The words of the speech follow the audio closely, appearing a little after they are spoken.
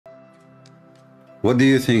What do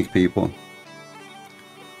you think, people?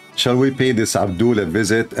 Shall we pay this Abdul a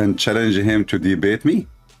visit and challenge him to debate me?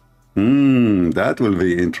 That will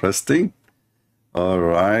be interesting. All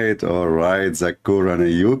right, Zakir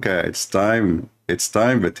Naik, it's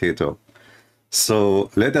time, potato.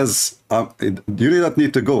 So let us, you do not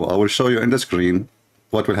need to go. I will show you on the screen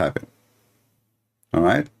what will happen. All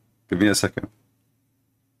right, give me a second.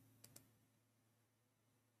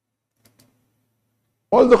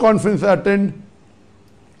 All the conferences I attend,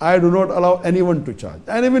 I do not allow anyone to charge.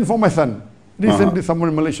 And even for my son. Recently, someone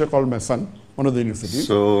in Malaysia called my son, one of the universities,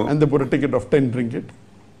 and they put a ticket of 10 ringgit.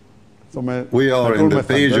 So we are in the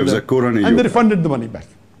page of Zakir Naik. And they refunded the money back.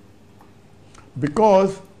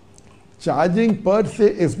 Because charging per se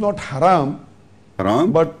is not haram,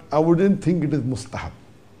 but I wouldn't think it is mustahab.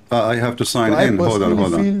 I have to sign in. Hold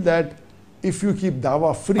on. I feel that if you keep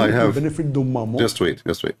dawah free, it will benefit the ummah more. Just wait.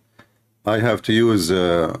 I have to use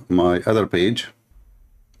my other page,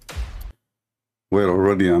 where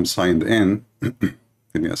already I'm signed in.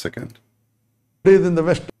 Give me a second. Days in the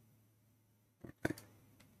West.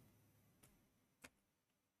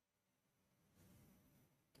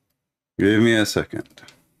 Give me a second.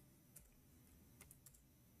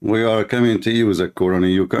 We are coming to you, Zakir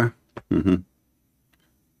Naik.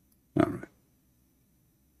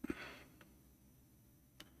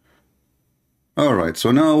 All right,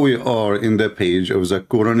 so now we are in the page of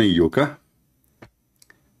Zakir Naik,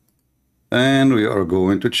 and we are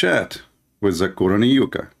going to chat with Zakir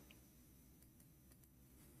Naik.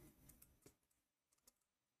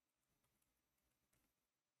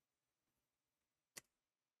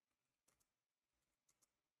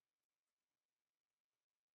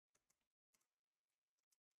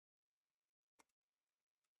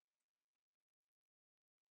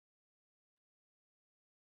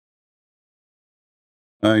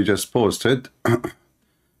 I just posted.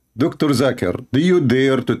 Dr. Zakir, do you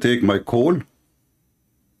dare to take my call?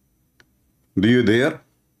 Do you dare?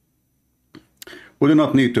 We do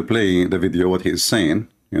not need to play the video what he is saying,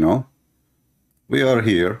 you know. We are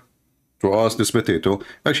here to ask this potato.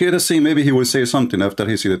 Actually, let's see, maybe he will say something after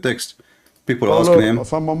he see the text. People ask him.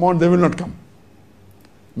 Some amount, they will not come.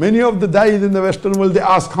 Many of the dais in the Western world, they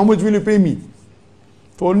ask, how much will you pay me?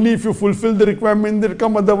 So only if you fulfill the requirement, they'll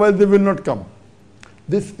come, otherwise they will not come.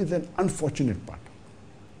 This is an unfortunate part.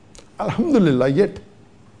 Alhamdulillah, yet,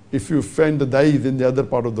 if you find the dais in the other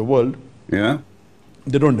part of the world, they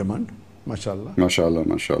don't demand, mashallah.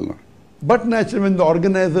 Mashallah. But naturally, when the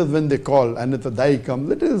organizers, when they call and if the dai comes,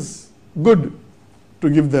 it is good to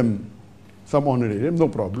give them some honorarium, no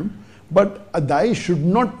problem. But a dai should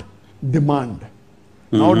not demand.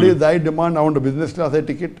 Nowadays, dai demand, I want a business class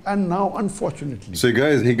ticket, and now, unfortunately. So,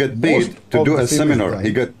 guys, he got paid to do a seminar.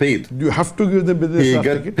 He got paid. You have to give the business class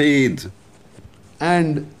ticket. He got paid.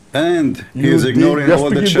 And he is ignoring all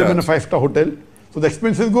the chat. Just to give them in a 5-star hotel. So, the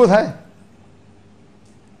expenses goes high.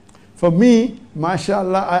 For me,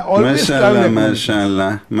 mashallah, I always travel.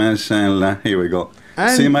 Mashallah. Here we go.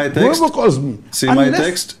 And see my text? Whoever calls me. See my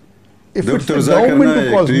text? If Dr. it's the Zakir government who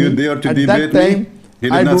Naik, calls do you me, dare to at debate that time, me? He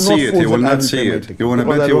did not see it. He will not see it. You want to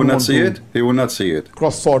bet he will not see it? He will not see it.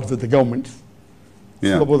 Cross swords with the government.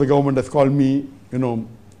 Yeah. Suppose the government has called me, you know,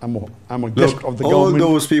 I'm a guest of the government. All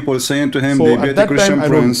those people saying to him, so debate the Christian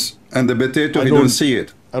prince, and the potato, he don't see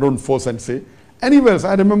it. I don't force and say. Anyways,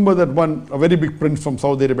 I remember that a very big prince from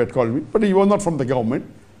Saudi Arabia had called me, but he was not from the government.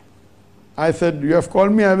 I said, you have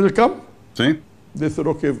called me, I will come. See? They said,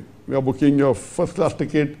 okay, we are booking your first class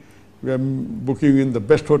ticket. We are booking in the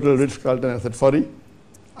best hotel, Ritz-Carlton. I said, sorry,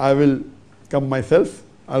 I will come myself.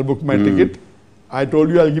 I'll book my ticket. I told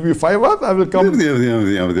you I'll give you 5 hours. I will come to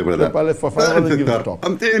the palace for 5 hours and give a talk.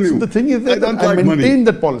 I'm telling you. So the thing is that I maintain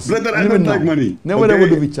that policy. Brother, I don't like money. Never ever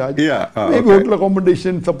do we charge. Yeah. Maybe hotel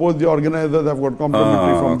accommodation, suppose the organizers have got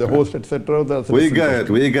complimentary from the host, etc. We get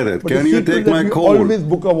it. But can you take my call? Always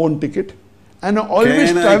book our own ticket. And I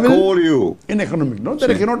always travel in economic. Not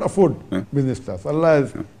that I cannot afford business class. Allah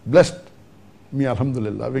has blessed me,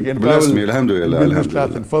 alhamdulillah. We can travel business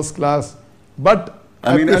class and first class. But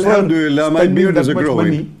I mean, alhamdulillah, my beard is growing.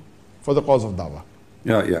 Money for the cause of dawah.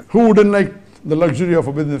 Yeah. Who wouldn't like the luxury of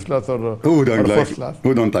a business class or a first class?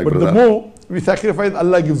 Who don't like But the more we sacrifice,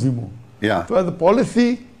 Allah gives you more. Yeah. So as a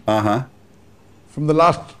policy, from the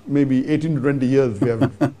last maybe 18 to 20 years, we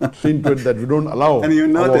have seen to it that we don't allow. And you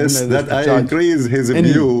notice that I increase his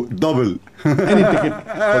view double. Any ticket.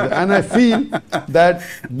 And I feel that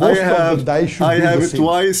most of the dai should be the same. I have it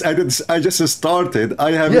twice. I just started.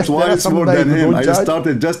 I have it twice more than him. I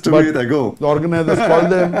started just 2 minutes ago. The organizers call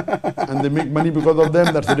them and they make money because of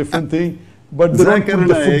them. That's a different thing. But they don't put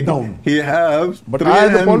the foot down. He have but I,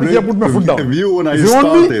 the policy, I put my foot down. View when I if you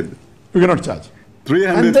started. want me, we cannot charge.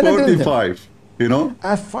 345. You know,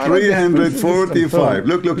 as far 345.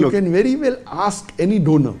 Look. You can very well ask any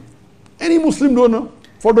donor, any Muslim donor,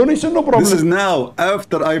 for donation, no problem. This is now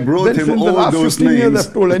after I brought Then him in the all last those 15 years, names.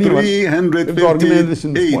 I've told anyone, if the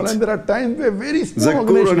organization is small, 358. and there are times where very small Zakir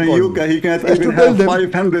organization called Naik, me. he can't So I used even to tell have them,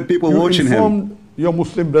 500 people you watching him. informed your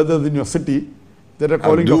Muslim brothers in your city that are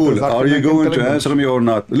calling Dr. Abdul, Zakir are you Naik going and to collect answer me or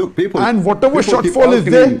not? Look, people. And whatever people keep shortfall is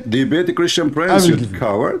asking there, me, debate the Christian I Prince, will you give you.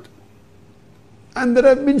 coward. And there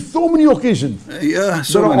have been so many occasions. Yeah,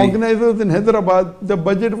 so there are many. organizers in Hyderabad, the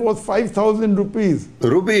budget was 5,000 rupees.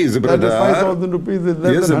 Rupees, That brother. is 5,000 rupees is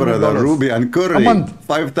less Yes, than $100 brother. Ruby and curry. a month.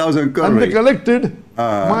 5,000 curry. And they collected,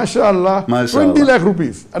 mashallah, 20 lakh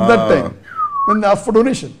rupees at that time when they asked for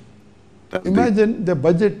donation. Imagine the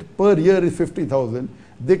budget per year is 50,000.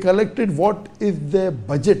 They collected what is their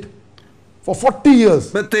budget for 40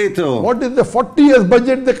 years. Potato. What is the 40 years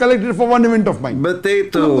budget they collected for one event of mine?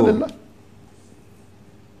 Potato. Alhamdulillah.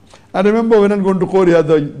 I remember when I'm going to Korea,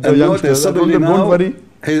 the youngsters, I told them, don't worry,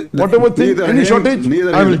 whatever thing, any shortage,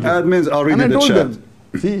 I will give. Admins are And I reading the told chat. them,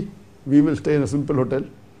 see, we will stay in a simple hotel,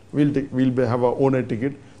 we'll have our own air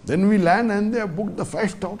ticket, then we land and they have booked the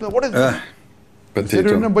 5-star hotel. What is that? They don't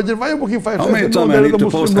Potato. have budget, why are you booking 5-star? How many I said, no, times I there is need a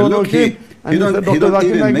to post? Muslim And donor look, came, and he said, Dr. Zakir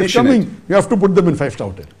even Naik is mention coming, it. you have to put them in 5-star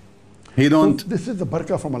hotel. He So don't. this is the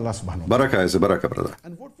barakah from Allah subhanahu wa ta'ala. Barakah is a barakah, brother.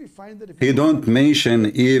 And what we find that if He don't mention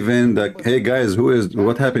even the, hey guys,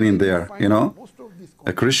 what happening there? You know,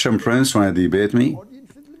 a Christian prince want to debate me.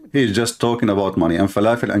 He's just talking about money and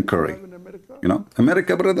falafel and curry. You know,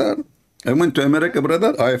 America, brother. I went to America,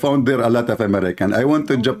 brother. I found there a lot of American. I went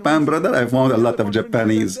to Japan, brother. I found a lot of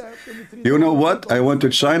Japanese. You know what? I went to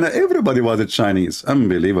China. Everybody was a Chinese.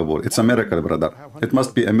 Unbelievable. It's a miracle, brother. It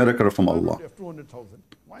must be a miracle from Allah.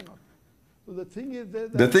 Why not? So the thing is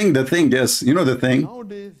that The thing, yes. You know the thing.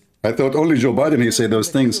 nowadays, I thought only Joe Biden, he said those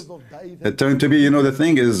things. It turned to be, you know, the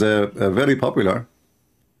thing is very popular.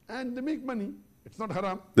 and they make money. It's not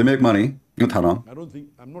haram. They make money, not haram.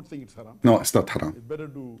 I'm not saying it's haram. No, it's not haram. It's better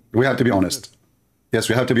to We have to be honest. Yes,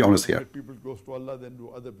 we have to be honest here. let people goes to Allah than do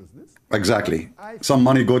other business. Exactly. Some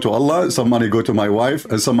money go to Allah, some money go to my wife,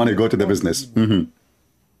 and some money go to the business.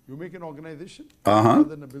 You make an organization Uh-huh. rather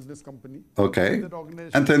than a business company. Okay. That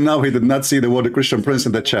organization Until now, he did not see the word Christian Prince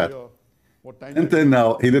in the chat. what time Until now,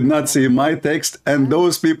 he did not see my text, and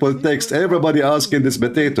those people text everybody asking this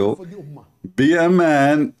potato, for the ummah. be a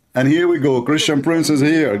man, and here we go, Christian Prince is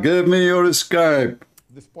here, give me your Skype.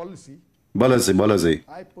 This policy, Balazi.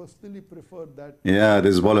 I personally prefer that Yeah,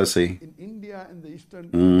 this policy. in India and the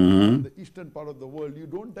eastern part of the world, you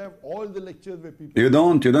don't have all the lectures where people You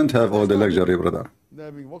don't have all the luxury, brother. they're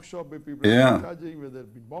having workshop where people Yeah. are charging, whether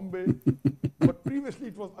it be Bombay. But previously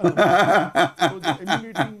it was unavailable. So they're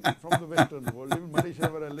emulating from the Western world, even Malaysia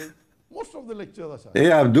where I live. Most of the lectures are charged. Hey,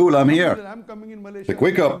 Abdul, I'm here. I'm coming in Malaysia.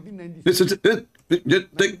 Wake up. 1996.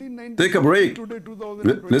 Take a break. Today,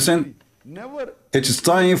 2023. Listen, Never it's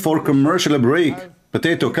time for commercial break.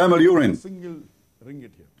 Potato, camel urine. single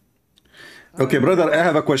ringgit here. Okay, brother, I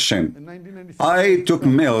have a question. In 1996, I took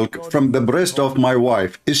milk from the breast of my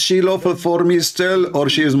wife. Is she lawful for me still, or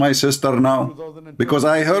she is my sister now? Because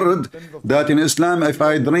I heard that in Islam, if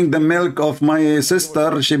I drink the milk of my sister,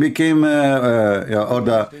 she became,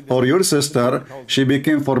 or your sister, she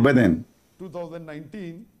became forbidden.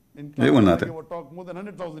 2019, in You will class, not. I gave a talk, more than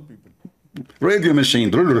 100,000 people. Radio machine.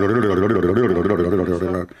 Do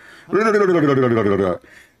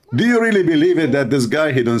you really believe it that this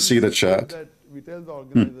guy, he don't see the chat? That we tell the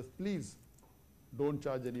organizers, please don't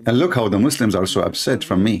charge any money. And look how the Muslims are so upset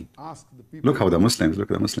from me. Ask the people. Look at the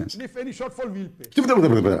Muslims. And if any shortfall, we'll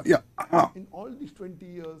pay. Yeah. In all these 20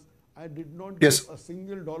 years, I did not Yes. give a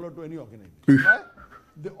single dollar to any organization. Why?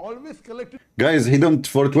 They always collected. Guys, he don't,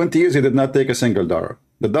 for 20 years, he did not take a single dollar.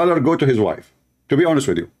 The dollar go to his wife. To be honest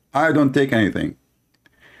with you, I don't take anything.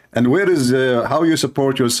 And where is how you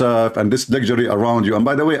support yourself and this luxury around you? And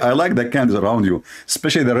by the way, I like the candles around you,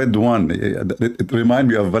 especially the red one. It reminds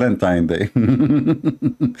me of Valentine's Day,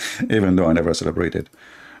 even though I never celebrated.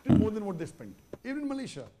 More than what they spent. Even in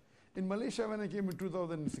Malaysia. In Malaysia, when I came in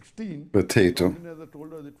 2016, Potato. organizer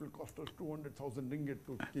told us it will cost us 200,000 ringgit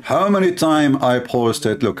to keep. How many time I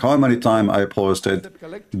posted, look, how many time I posted,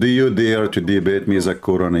 do you dare to debate me,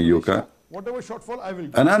 Zakir Naik? Whatever shortfall, I will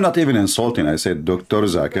give. And I'm not even insulting. I said Dr.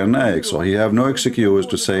 Zakir Naik, so he have no excuse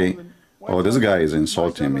to say, oh, this guy is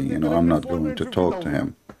insulting me. You know, I'm not going to talk to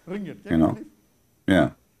him. Ringgit. You know?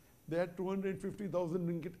 Yeah, They had 250,000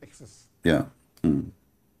 ringgit excess. yeah.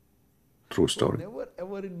 True story. Never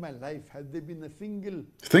ever in my life has there been a single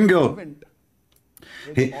Single. event.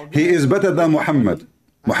 He is better than Muhammad.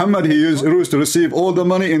 Muhammad, he used to receive all the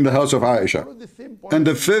money in the house of Aisha. Follow the same And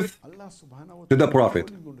the policy. fifth Allah subhanahu wa to the ta'ala Prophet.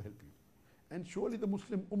 is going to help you. And surely the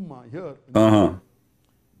Muslim Ummah here,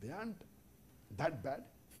 they aren't that bad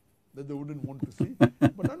that they wouldn't want to see.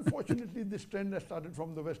 But unfortunately, this trend has started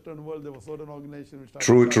from the Western world. There were certain organizations which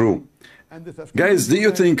started True. And this has Guys, do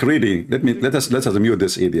you think really, let us mute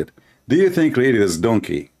this idiot. Do you think really this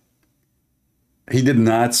donkey, he did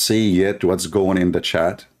not see yet what's going in the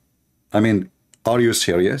chat? I mean, are you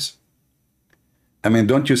serious? I mean,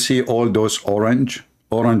 don't you see all those orange?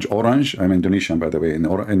 I'm Indonesian, by the way.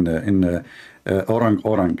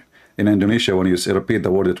 Orang. In Indonesia, when you repeat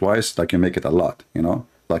the word twice, like you make it a lot, you know?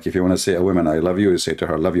 Like if you want to say a woman, I love you, you say to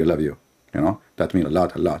her, love you, you know? That means a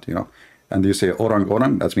lot, you know? And you say orang,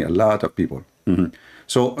 that means a lot of people.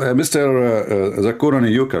 So, Mr. Zakir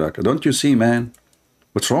Naik, don't you see, man?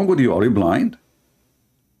 What's wrong with you? Are you blind?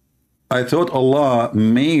 I thought Allah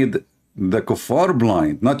made the kuffar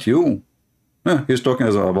blind, not you. He's talking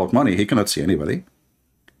about money. He cannot see anybody.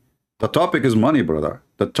 The topic is money, brother.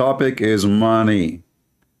 The topic is money.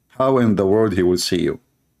 How in the world he will see you?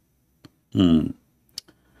 And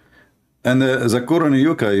Zakir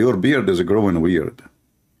Naik, your beard is growing weird.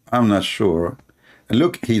 I'm not sure. And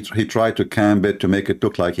look, he tried to camp it to make it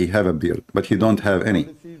look like he have a beard, but he don't have any.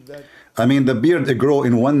 I mean, the beard grow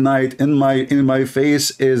in one night in my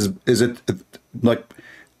face is it like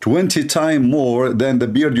 20 times more than the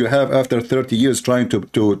beard you have after 30 years trying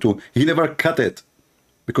to he never cut it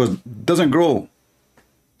because it doesn't grow.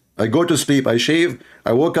 I go to sleep, I shave,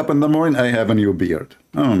 I woke up in the morning, I have a new beard.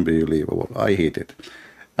 Unbelievable. I hate it.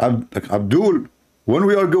 Abdul, when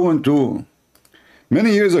we are going to,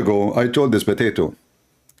 many years ago, I told this potato,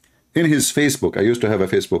 in his Facebook, I used to have a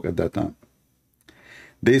Facebook at that time.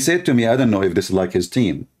 They said to me, I don't know if this is like his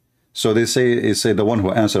team. So they say the one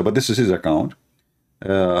who answered, but this is his account.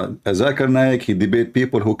 Zakir Naik, he debate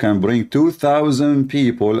people who can bring 2,000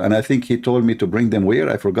 people, and I think he told me to bring them where?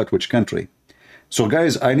 I forgot which country. So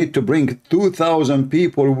guys, I need to bring 2,000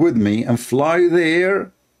 people with me and fly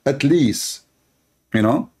there at least, you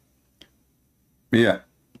know? Yeah.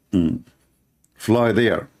 Fly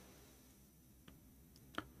there.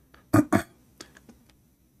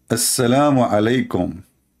 Assalamu alaikum.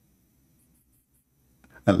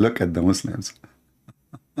 And look at the Muslims.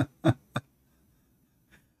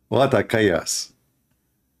 What a chaos.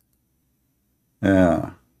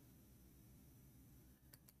 Yeah.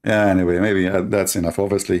 Yeah, anyway, maybe that's enough.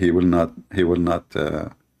 Obviously, he don't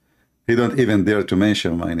even dare to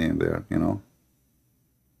mention my name there, you know.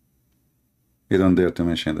 He don't dare to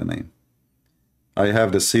mention the name. I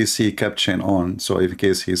have the 𝐶𝐶 on, so in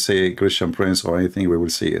case he say Christian Prince or anything, we will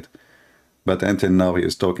see it. But until now, he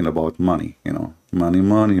is talking about money, you know. Money,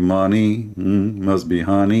 must be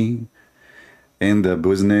honey in the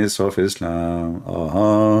business of Islam.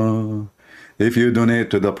 If you donate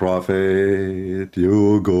to the Prophet,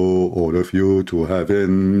 you go, all of you, to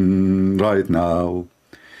heaven right now.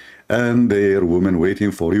 And there are women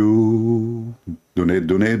waiting for you.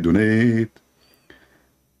 Donate.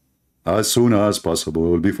 As soon as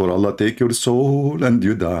possible, before Allah take your soul and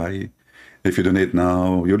you die. If you donate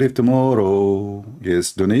now, you live tomorrow.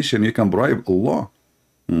 Yes, donation, you can bribe Allah.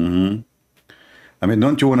 I mean,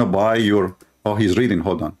 don't you want to buy your... Oh, he's reading,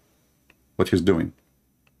 hold on. What he's doing.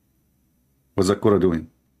 What's Zakir doing?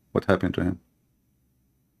 What happened to him?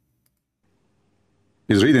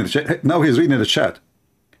 He's reading the chat. Now he's reading the chat.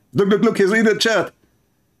 Look, he's reading the chat.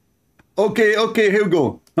 Okay, here we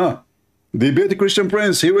go. Debate Christian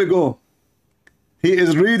Prince, here we go. He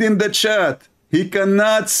is reading the chat. He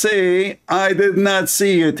cannot say, I did not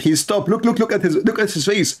see it. He stopped. Look at his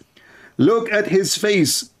face. Look at his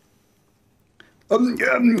face.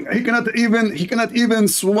 He cannot even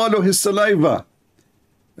swallow his saliva.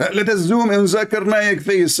 Let us zoom in Zakir Naik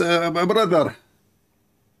face, brother.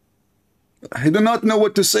 I do not know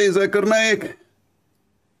what to say, Zakir Naik.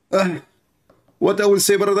 What I will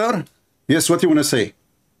say, brother? Yes, what you want to say?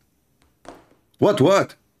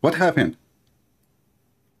 What happened?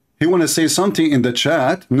 He want to say something in the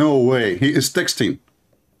chat? No way. He is texting.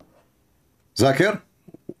 Zakir?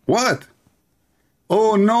 What?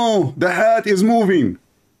 Oh no, the hat is moving.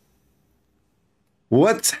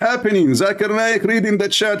 What's happening? Zakir Naik reading the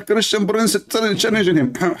chat. Christian Prince challenging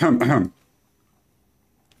him.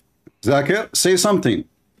 Zakir, say something.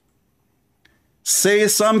 Say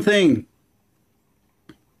something.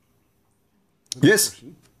 Yes.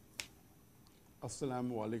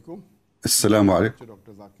 Assalamu alaikum. Assalamu alaikum.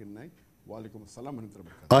 Dr. Zakir Naik. Wa alaikum assalam wa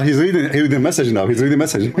rahmatullahi. He's reading the message now. He's reading the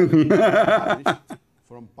message.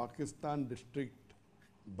 From Pakistan district.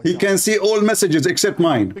 He can see all messages except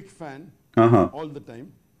mine. Big fan all the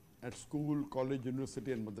time. at school, college,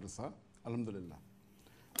 university, and madrasa. Alhamdulillah.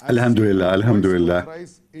 Alhamdulillah, Alhamdulillah.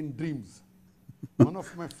 Christ in dreams. One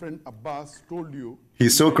of my friend Abbas told you. He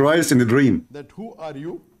saw Christ in the dream. That who are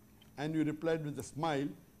you? And you replied with a smile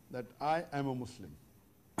that I am a Muslim.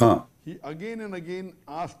 Ah. He again and again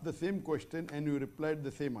asked the same question and you replied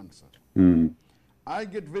the same answer. I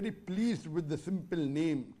get very pleased with the simple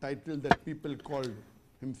name title that people called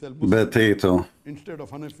himself Muslim Potato. instead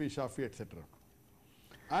of Hanafi, Shafi, etc.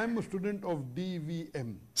 I am a student of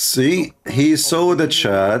DVM. See, he saw the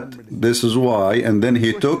chat, this is why, and then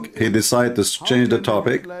he decided to change the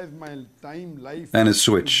topic and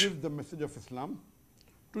switch. Give the message of Islam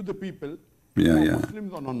to the people, Yeah.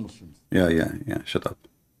 Muslims or non-Muslims. Yeah, shut up.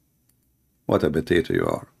 What a potato you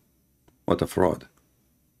are. What a fraud.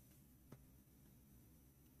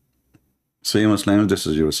 See, Muslims, this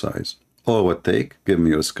is your size. All it would take, give me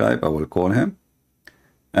your Skype, I will call him,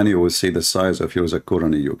 and you will see the size of your Zakir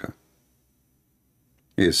Naik.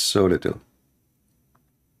 He is so little.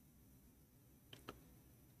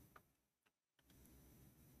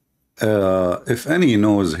 If any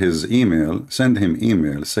knows his email, send him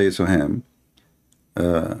email, say to him,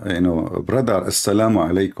 brother, assalamu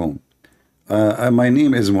alaikum. My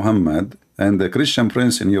name is Muhammad, and the Christian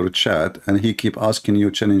Prince in your chat, and he keep asking you,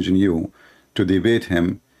 challenging you to debate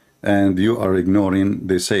him, and you are ignoring.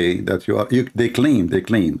 They say that you are. They claim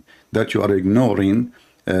that you are ignoring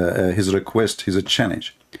his request, his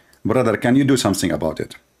challenge. Brother, can you do something about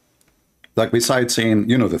it? Like besides saying,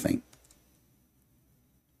 you know the thing.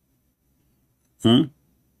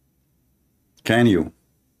 Can you?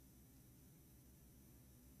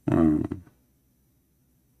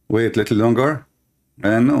 Wait a little longer?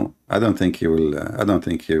 No, I don't think he will. I don't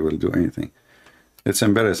think he will do anything. It's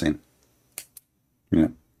embarrassing. Yeah.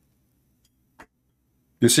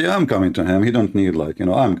 You see, I'm coming to him. He don't need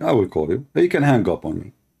I will call you. He can hang up on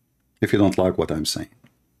me if you don't like what I'm saying,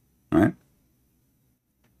 right?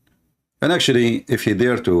 And actually, if he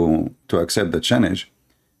dare to accept the challenge,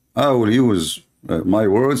 I will use my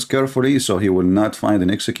words carefully so he will not find an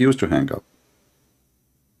excuse to hang up,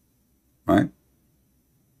 right?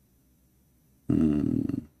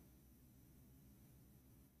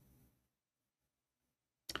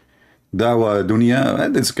 Dawa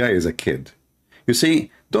Dunya, this guy is a kid. You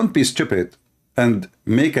see, don't be stupid and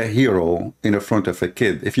make a hero in front of a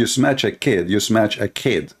kid. If you smash a kid, you smash a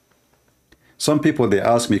kid. Some people, they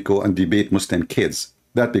ask me go and debate Muslim kids.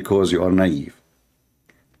 That's because you are naive.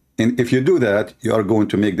 And if you do that, you are going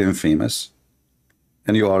to make them famous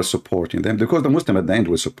and you are supporting them because the Muslim at the end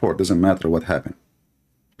will support, doesn't matter what happened.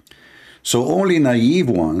 So only naive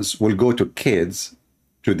ones will go to kids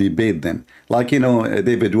to debate them. Like,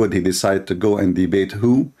 David Wood, he decided to go and debate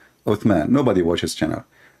who? Uthman. Nobody watches channel.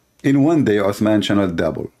 In one day, Uthman channel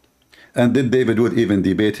doubled. And did David Wood even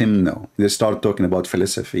debate him? No. They start talking about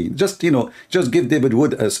philosophy. Just give David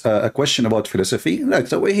Wood a question about philosophy.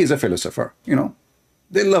 That's the way he's a philosopher,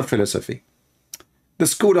 They love philosophy. The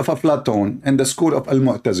school of Platon and the school of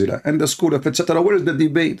𝐿mu'tazila and the school of etc. Where is the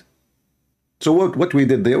debate? So what we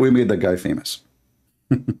did there, we made the guy famous.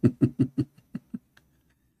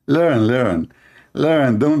 Learn.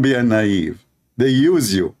 Don't be a naive. They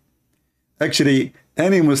use you. Actually,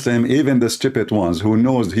 any Muslim, even the stupid ones who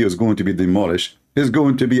knows he is going to be demolished, is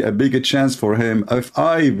going to be a bigger chance for him if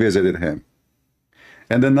I visited him.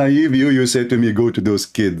 And the naive you say to me, go to those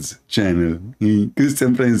kids' channel.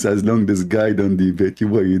 Christian Prince, as long as this guy don't debate you,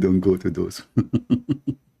 why you don't go to those?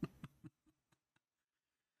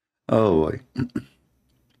 Oh boy.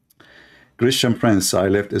 Christian Prince, I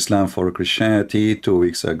left Islam for Christianity 2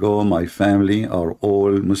 weeks ago. My family are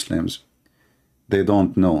all Muslims. They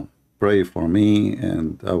don't know. Pray for me,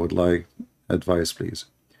 and I would like advice, please.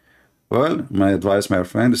 Well, my advice, my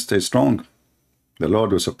friend, stay strong. The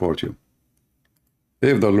Lord will support you.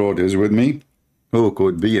 If the Lord is with me, who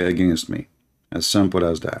could be against me? As simple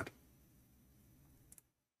as that.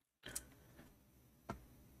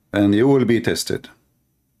 And you will be tested.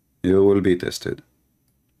 You will be tested.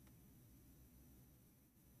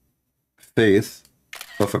 Faith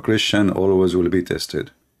of a Christian always will be tested.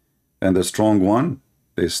 And the strong one,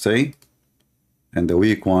 they stay. And the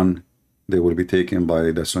weak one, they will be taken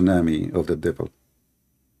by the tsunami of the devil.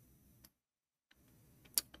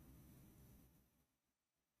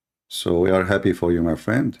 So we are happy for you, my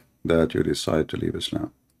friend, that you decide to leave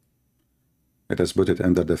Islam. Let us put it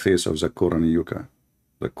under the face of Zakir Naik.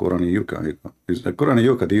 Zakir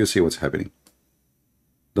Naik, do you see what's happening?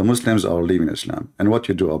 The Muslims are leaving Islam. And what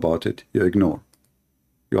you do about it, you ignore.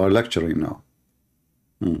 You are lecturing now.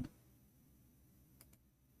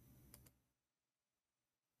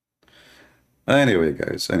 Anyway,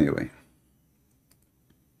 guys, anyway.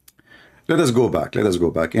 Let us go back. Let us go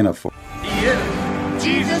back. Enough. He is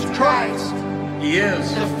Jesus Christ. He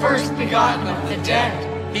is the first begotten of the dead.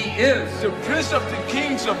 He is the Prince of the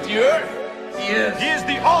kings of the earth. He is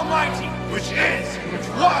the Almighty, which is, which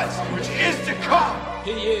was, which is to come.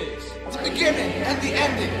 He is the beginning and the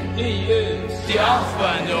ending. He is the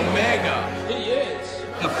Alpha and the Omega. He is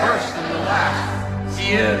the first and the last.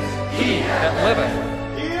 He is He that liveth.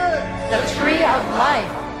 He is the tree of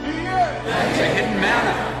life. He is the hidden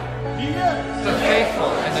manna. He is the faithful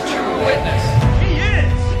and the true witness. He is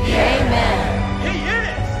Amen. He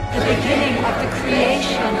is the beginning of the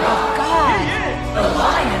creation of God. He is the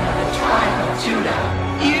Lion of the tribe of Judah.